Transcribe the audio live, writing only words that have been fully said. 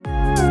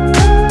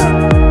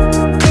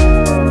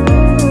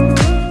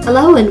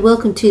and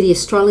welcome to the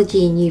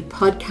Astrology in You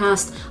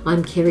podcast.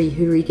 I'm Kerry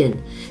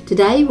Hourigan.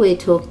 Today we're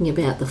talking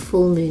about the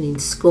full moon in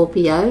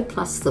Scorpio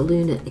plus the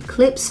lunar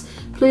eclipse.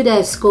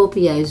 Pluto,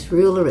 Scorpio's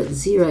ruler at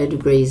 0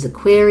 degrees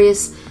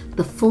Aquarius.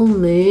 The full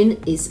moon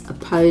is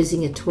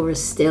opposing a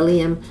Taurus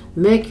stellium,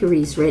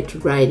 Mercury's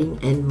retrograding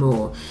and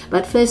more.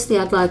 But firstly,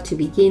 I'd like to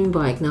begin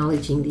by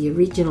acknowledging the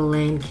original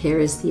land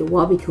carers, the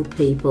Awabakal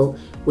people,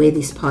 where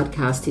this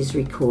podcast is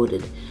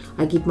recorded.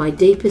 I give my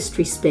deepest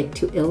respect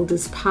to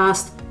elders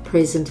past,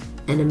 present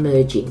and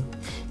emerging.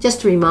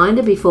 Just a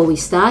reminder before we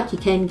start, you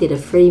can get a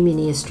free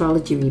mini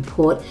astrology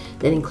report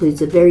that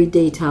includes a very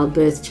detailed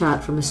birth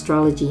chart from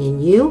Astrology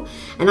in You,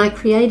 and I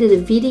created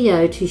a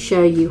video to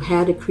show you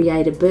how to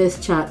create a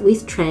birth chart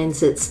with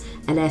transits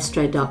at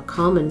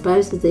astro.com, and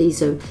both of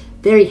these are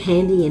very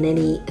handy in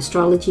any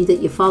astrology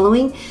that you're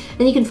following.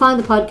 And you can find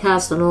the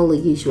podcast on all the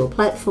usual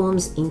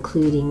platforms,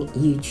 including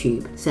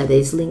YouTube. So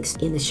there's links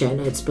in the show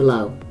notes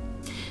below.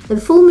 The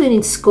full moon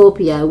in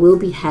Scorpio will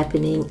be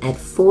happening at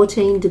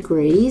 14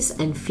 degrees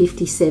and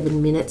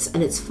 57 minutes,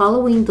 and it's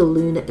following the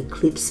lunar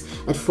eclipse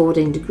at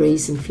 14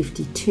 degrees and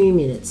 52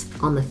 minutes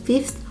on the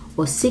 5th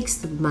or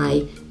 6th of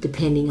May,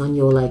 depending on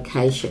your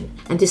location.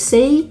 And to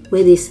see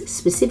where this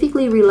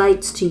specifically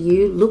relates to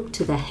you, look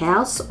to the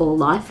house or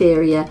life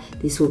area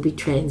this will be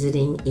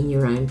transiting in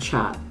your own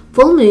chart.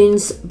 Full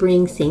moons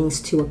bring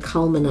things to a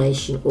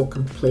culmination or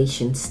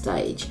completion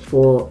stage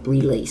for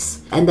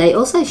release, and they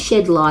also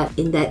shed light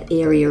in that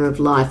area of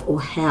life or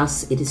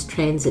house it is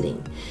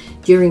transiting.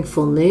 During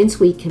full moons,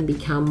 we can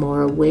become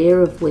more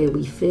aware of where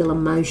we feel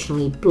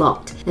emotionally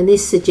blocked, and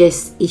this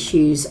suggests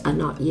issues are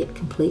not yet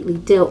completely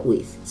dealt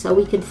with, so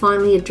we can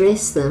finally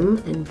address them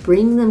and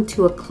bring them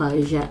to a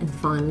closure and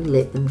finally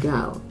let them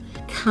go.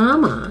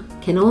 Karma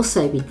can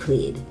also be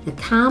cleared. Now,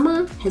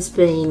 karma has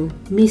been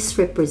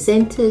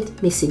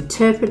misrepresented,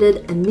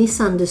 misinterpreted and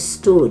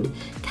misunderstood.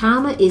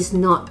 Karma is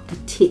not a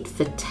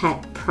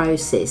tit-for-tat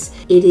process.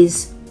 It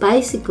is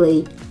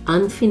basically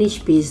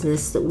unfinished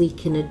business that we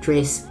can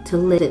address to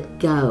let it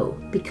go,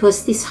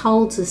 because this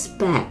holds us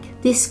back.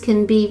 This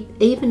can be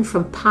even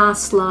from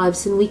past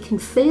lives, and we can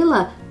feel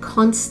a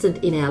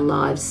constant in our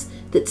lives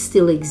that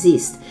still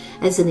exist.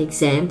 As an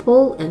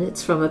example, and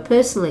it's from a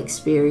personal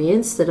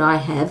experience that I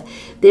have,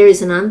 there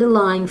is an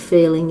underlying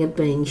feeling of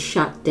being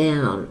shut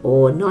down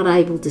or not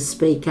able to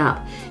speak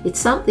up. It's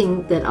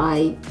something that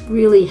I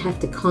really have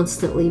to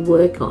constantly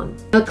work on.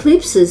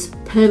 Eclipses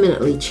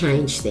permanently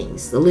change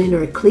things. The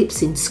lunar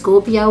eclipse in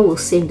Scorpio will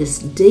send us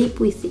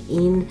deep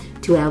within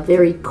to our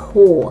very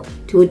core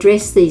to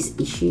address these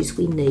issues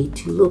we need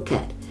to look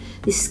at.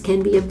 This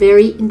can be a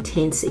very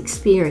intense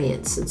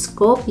experience, and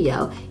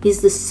Scorpio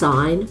is the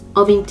sign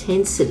of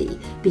intensity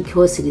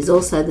because it is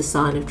also the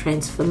sign of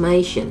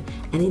transformation,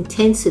 and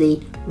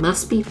intensity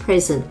must be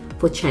present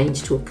for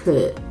change to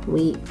occur.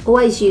 We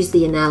always use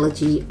the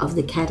analogy of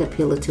the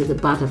caterpillar to the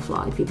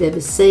butterfly. If you've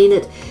ever seen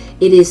it,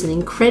 it is an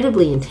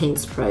incredibly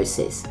intense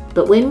process.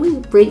 But when we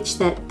reach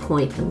that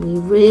point and we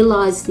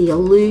realize the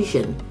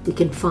illusion, we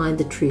can find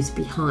the truth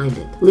behind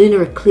it.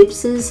 Lunar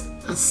eclipses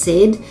are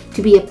said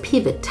to be a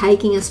pivot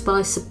taking us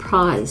by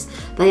surprise.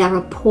 They are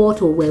a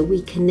portal where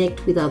we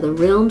connect with other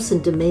realms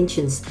and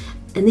dimensions.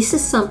 And this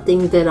is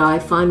something that I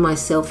find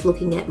myself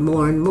looking at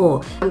more and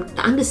more. I'm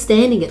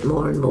understanding it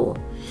more and more.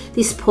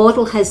 This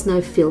portal has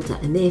no filter,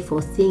 and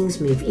therefore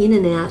things move in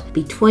and out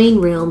between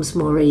realms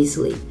more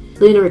easily.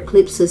 Lunar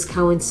eclipses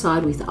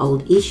coincide with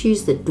old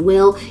issues that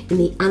dwell in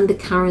the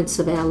undercurrents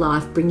of our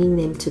life, bringing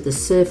them to the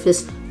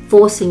surface,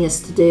 forcing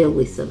us to deal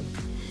with them.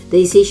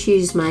 These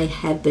issues may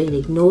have been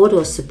ignored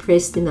or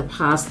suppressed in the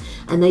past,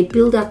 and they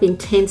build up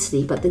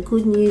intensity, but the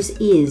good news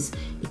is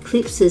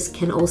eclipses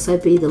can also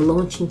be the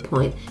launching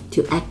point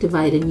to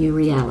activate a new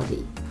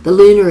reality. The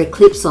lunar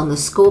eclipse on the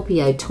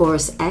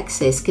Scorpio-Taurus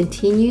axis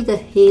continue the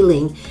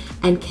healing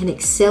and can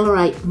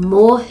accelerate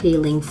more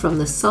healing from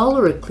the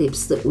solar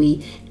eclipse that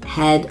we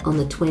had on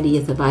the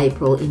 20th of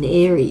April in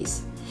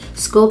Aries.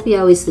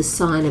 Scorpio is the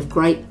sign of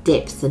great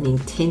depth and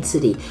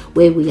intensity,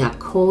 where we are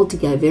called to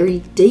go very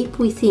deep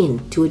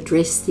within to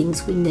address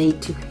things we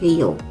need to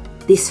heal.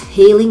 This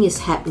healing is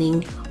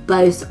happening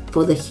both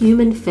for the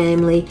human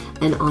family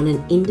and on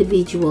an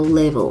individual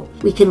level.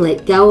 We can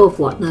let go of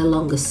what no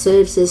longer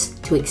serves us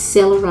to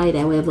accelerate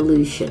our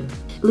evolution.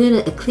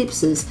 Lunar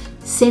eclipses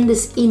send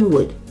us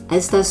inward,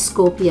 as does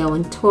Scorpio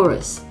and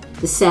Taurus.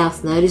 The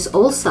South Node is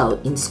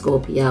also in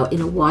Scorpio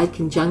in a wide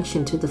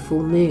conjunction to the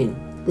full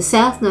moon. The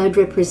South Node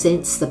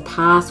represents the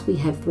path we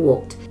have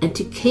walked, and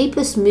to keep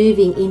us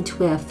moving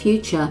into our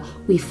future,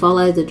 we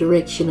follow the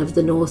direction of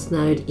the North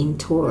Node in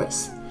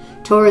Taurus.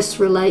 Taurus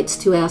relates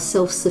to our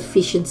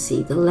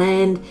self-sufficiency, the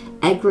land,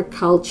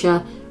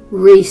 agriculture,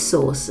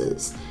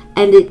 resources,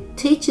 and it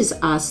teaches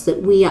us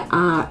that we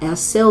are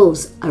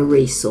ourselves a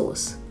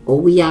resource,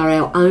 or we are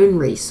our own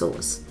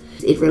resource.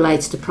 It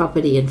relates to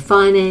property and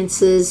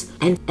finances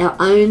and our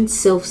own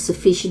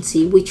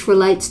self-sufficiency, which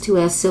relates to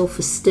our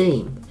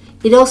self-esteem.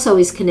 It also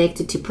is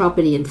connected to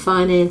property and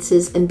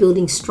finances and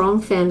building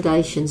strong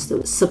foundations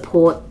that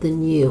support the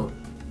new.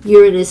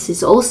 Uranus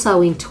is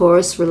also in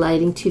Taurus,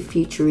 relating to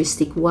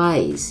futuristic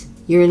ways.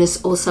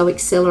 Uranus also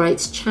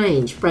accelerates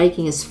change,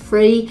 breaking us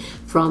free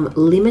from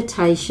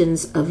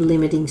limitations of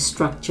limiting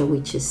structure,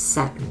 which is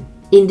Saturn.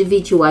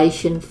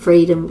 Individuation,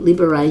 freedom,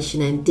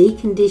 liberation, and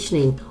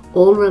deconditioning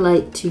all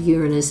relate to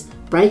Uranus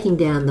breaking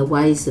down the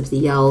ways of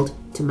the old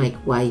to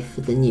make way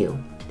for the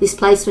new. This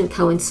placement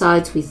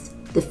coincides with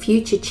the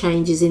future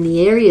changes in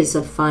the areas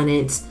of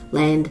finance,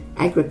 land,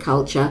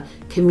 agriculture,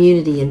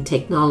 community, and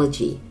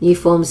technology. New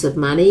forms of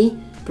money,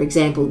 for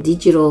example,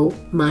 digital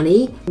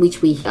money,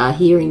 which we are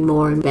hearing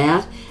more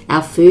about,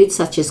 our food,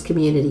 such as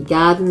community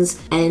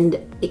gardens, and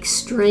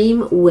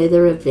extreme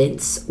weather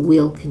events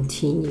will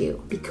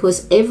continue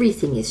because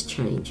everything is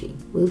changing.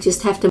 We'll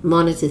just have to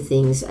monitor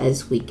things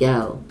as we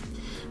go.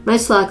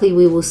 Most likely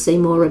we will see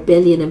more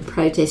rebellion and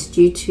protest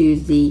due to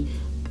the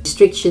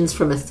restrictions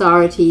from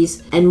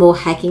authorities and more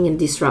hacking and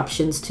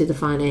disruptions to the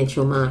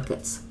financial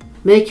markets.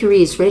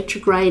 Mercury is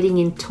retrograding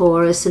in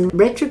Taurus, and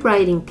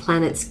retrograding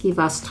planets give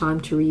us time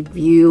to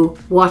review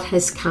what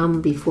has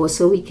come before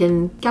so we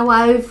can go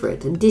over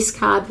it and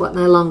discard what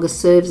no longer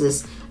serves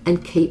us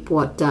and keep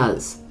what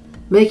does.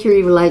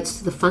 Mercury relates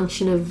to the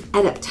function of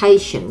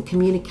adaptation,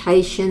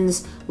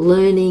 communications,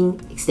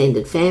 learning,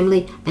 extended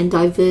family, and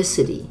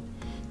diversity.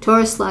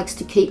 Taurus likes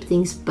to keep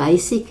things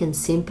basic and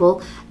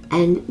simple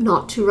and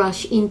not to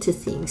rush into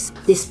things.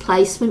 This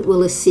placement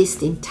will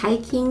assist in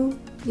taking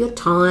your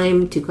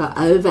time to go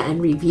over and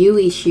review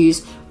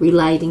issues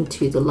relating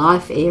to the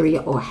life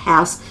area or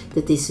house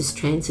that this is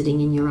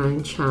transiting in your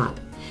own chart.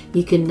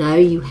 You can know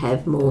you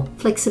have more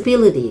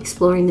flexibility,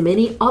 exploring the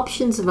many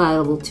options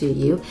available to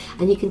you,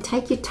 and you can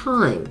take your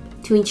time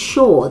to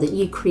ensure that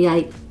you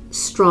create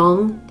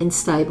strong and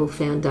stable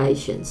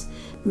foundations.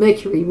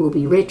 Mercury will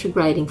be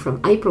retrograding from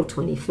April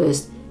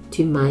 21st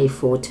to May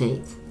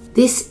 14th.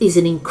 This is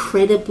an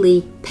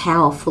incredibly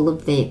powerful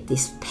event.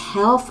 This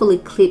powerful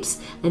eclipse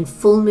and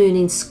full moon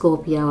in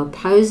Scorpio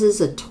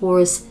opposes a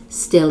Taurus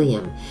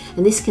stellium,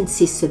 and this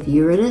consists of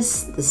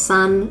Uranus, the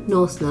Sun,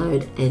 North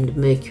Node, and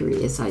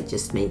Mercury, as I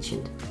just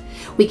mentioned.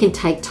 We can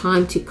take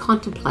time to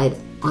contemplate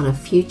on a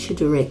future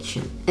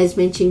direction. As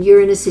mentioned,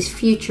 Uranus is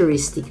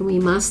futuristic, and we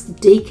must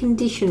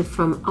decondition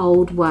from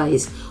old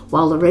ways,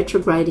 while the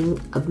retrograding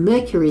of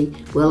Mercury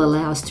will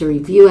allow us to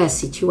review our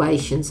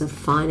situations of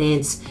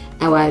finance,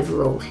 our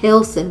overall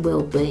health and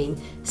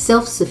well-being,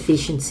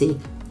 self-sufficiency,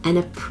 and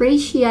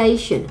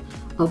appreciation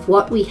of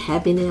what we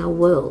have in our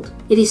world.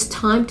 It is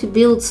time to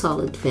build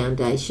solid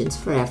foundations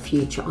for our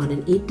future on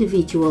an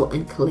individual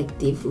and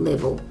collective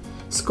level.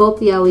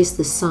 Scorpio is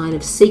the sign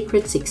of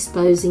secrets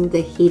exposing the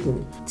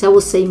hidden. So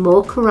we'll see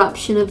more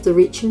corruption of the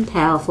rich and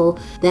powerful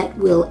that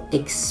will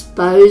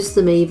expose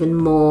them even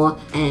more,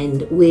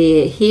 and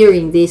we're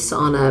hearing this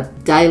on a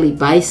daily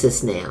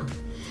basis now.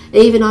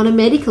 Even on a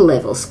medical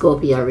level,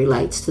 Scorpio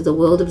relates to the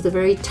world of the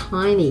very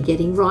tiny,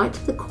 getting right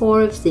to the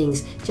core of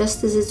things,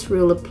 just as its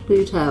ruler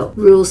Pluto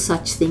rules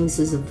such things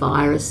as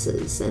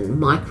viruses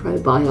and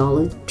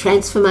microbiology.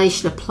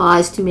 Transformation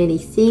applies to many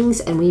things,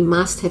 and we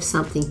must have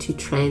something to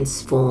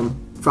transform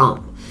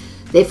from.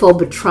 Therefore,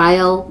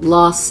 betrayal,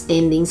 loss,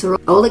 endings are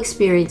all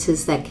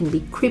experiences that can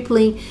be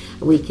crippling.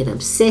 We can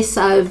obsess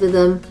over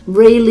them,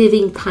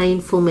 reliving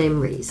painful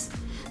memories.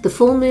 The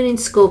full moon in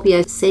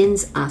Scorpio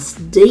sends us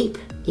deep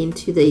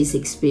into these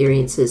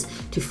experiences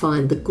to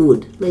find the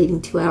good,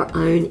 leading to our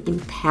own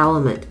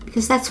empowerment,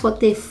 because that's what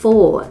they're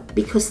for,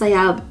 because they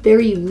are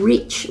very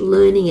rich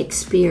learning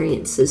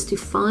experiences, to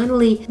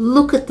finally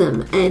look at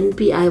them and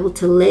be able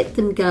to let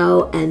them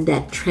go, and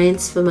that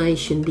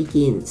transformation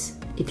begins.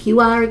 If you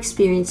are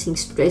experiencing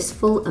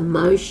stressful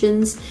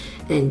emotions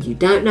and you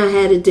don't know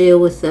how to deal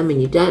with them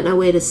and you don't know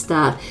where to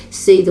start,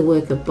 see the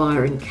work of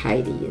Byron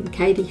Katie. And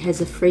Katie has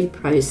a free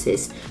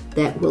process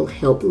that will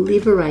help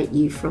liberate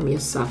you from your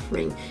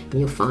suffering, and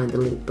you'll find the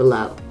link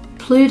below.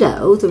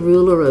 Pluto, the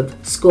ruler of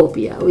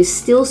Scorpio, is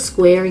still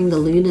squaring the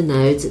lunar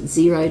nodes at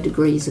 0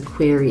 degrees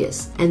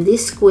Aquarius. And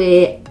this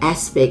square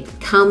aspect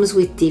comes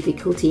with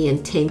difficulty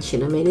and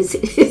tension. I mean, it's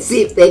as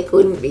if there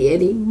couldn't be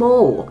any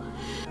more.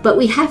 But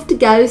we have to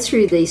go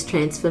through these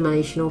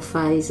transformational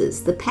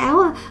phases. The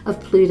power of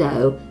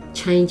Pluto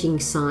changing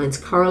signs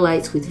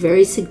correlates with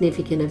very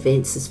significant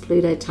events, as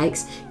Pluto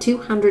takes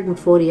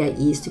 248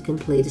 years to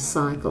complete a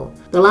cycle.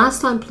 The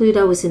last time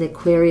Pluto was in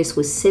Aquarius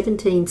was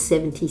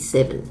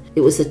 1777.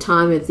 It was the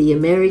time of the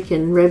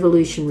American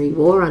Revolutionary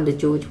War under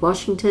George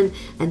Washington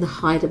and the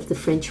height of the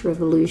French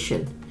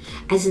Revolution.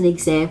 As an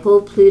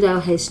example, Pluto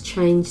has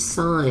changed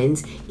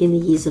signs in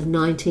the years of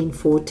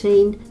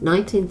 1914,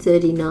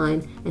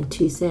 1939 and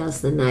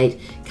 2008,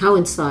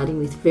 coinciding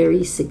with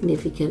very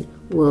significant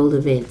world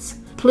events.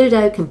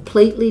 Pluto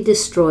completely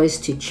destroys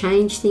to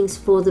change things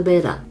for the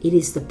better. It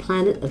is the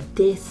planet of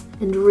death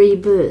and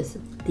rebirth.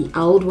 The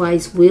old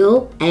ways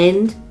will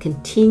and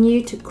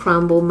continue to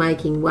crumble,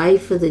 making way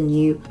for the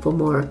new, for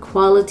more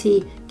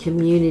equality,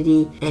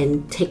 community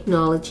and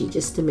technology,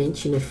 just to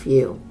mention a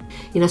few.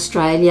 In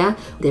Australia,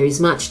 there is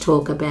much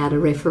talk about a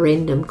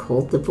referendum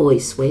called The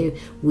Voice, where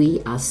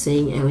we are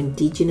seeing our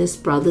Indigenous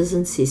brothers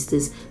and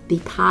sisters be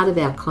part of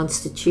our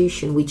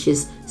constitution, which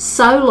is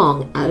so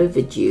long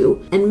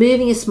overdue, and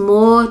moving us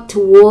more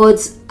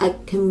towards a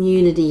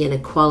community and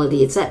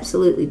equality. It's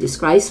absolutely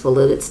disgraceful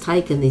that it's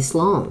taken this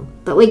long,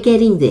 but we're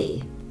getting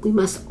there. We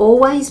must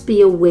always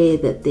be aware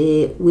that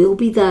there will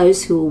be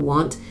those who will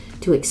want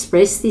to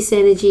express this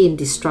energy in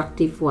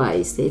destructive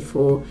ways.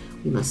 Therefore,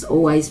 we must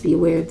always be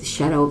aware of the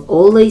shadow of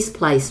all these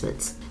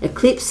placements.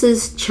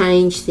 Eclipses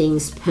change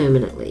things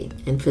permanently,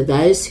 and for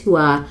those who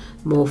are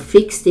more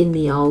fixed in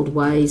the old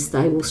ways,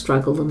 they will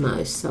struggle the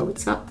most. So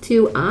it's up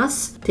to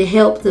us to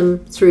help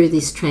them through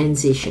this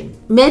transition.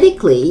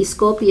 Medically,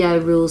 Scorpio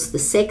rules the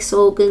sex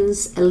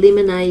organs,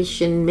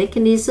 elimination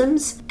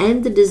mechanisms,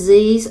 and the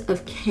disease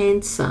of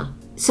cancer.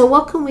 So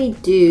what can we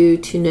do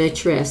to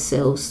nurture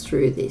ourselves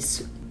through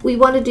this? We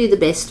want to do the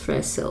best for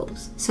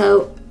ourselves.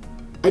 So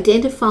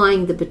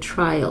identifying the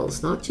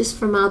betrayals, not just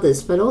from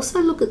others, but also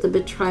look at the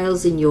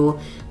betrayals in your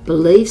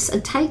beliefs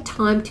and take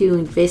time to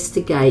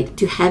investigate,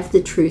 to have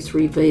the truth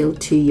revealed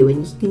to you.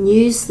 And you can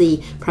use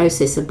the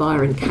process of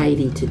Byron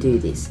Katie to do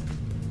this.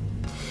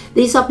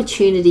 These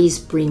opportunities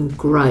bring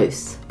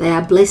growth. They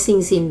are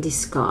blessings in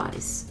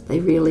disguise. They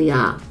really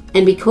are.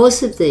 And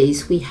because of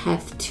these, we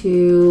have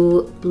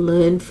to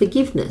learn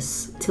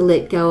forgiveness, to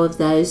let go of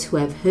those who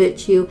have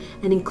hurt you,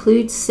 and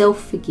include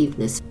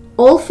self-forgiveness.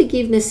 All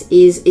forgiveness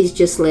is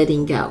just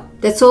letting go.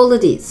 That's all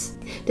it is.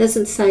 It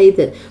doesn't say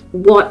that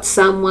what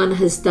someone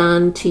has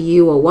done to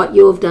you or what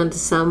you have done to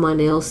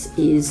someone else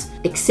is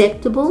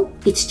acceptable.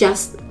 It's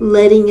just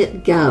letting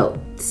it go.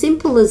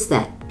 Simple as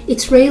that.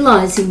 It's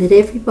realizing that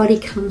everybody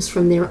comes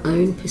from their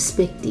own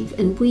perspective,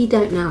 and we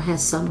don't know how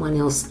someone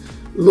else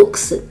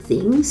looks at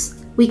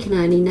things. We can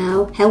only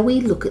know how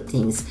we look at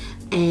things.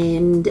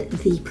 And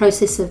the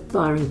process of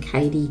Byron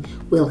Katie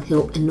will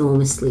help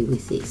enormously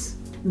with this.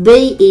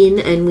 Be in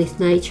and with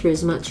nature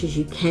as much as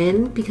you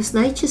can, because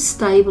nature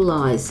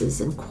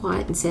stabilizes and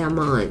quietens our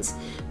minds.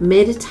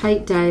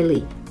 Meditate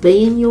daily.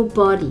 Be in your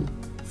body.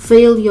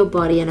 Feel your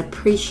body and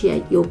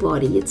appreciate your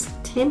body. It's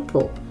a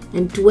temple.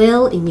 And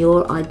dwell in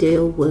your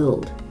ideal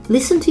world.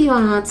 Listen to your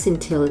heart's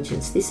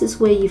intelligence. This is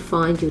where you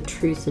find your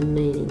truth and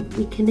meaning.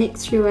 We connect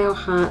through our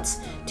hearts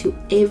to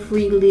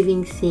every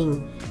living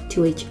thing,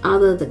 to each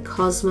other, the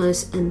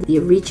cosmos, and the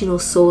original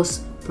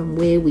source from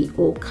where we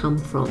all come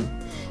from.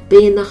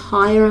 Be in the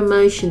higher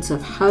emotions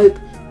of hope,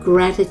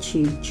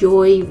 gratitude,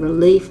 joy,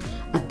 relief,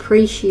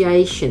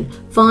 appreciation.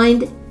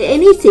 Find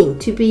anything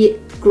to be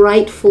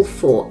grateful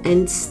for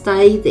and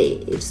stay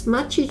there as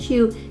much as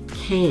you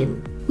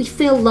can. We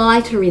feel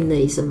lighter in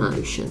these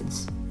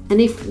emotions. And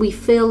if we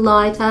feel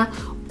lighter,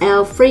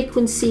 our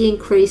frequency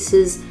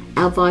increases,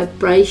 our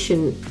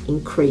vibration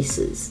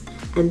increases.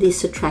 And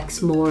this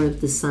attracts more of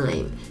the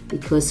same,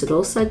 because it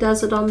also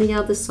does it on the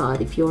other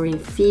side. If you're in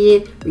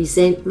fear,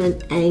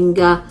 resentment,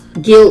 anger,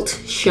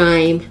 guilt,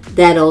 shame,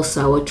 that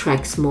also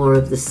attracts more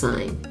of the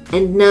same.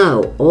 And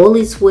know, all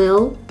is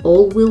well,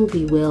 all will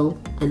be well,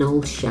 and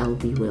all shall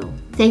be well.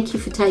 Thank you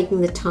for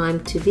taking the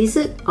time to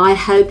visit. I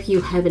hope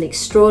you have an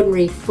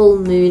extraordinary full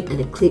moon and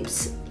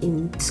eclipse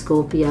in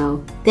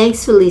Scorpio.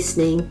 Thanks for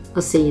listening.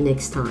 I'll see you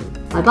next time.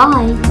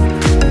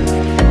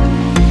 Bye-bye.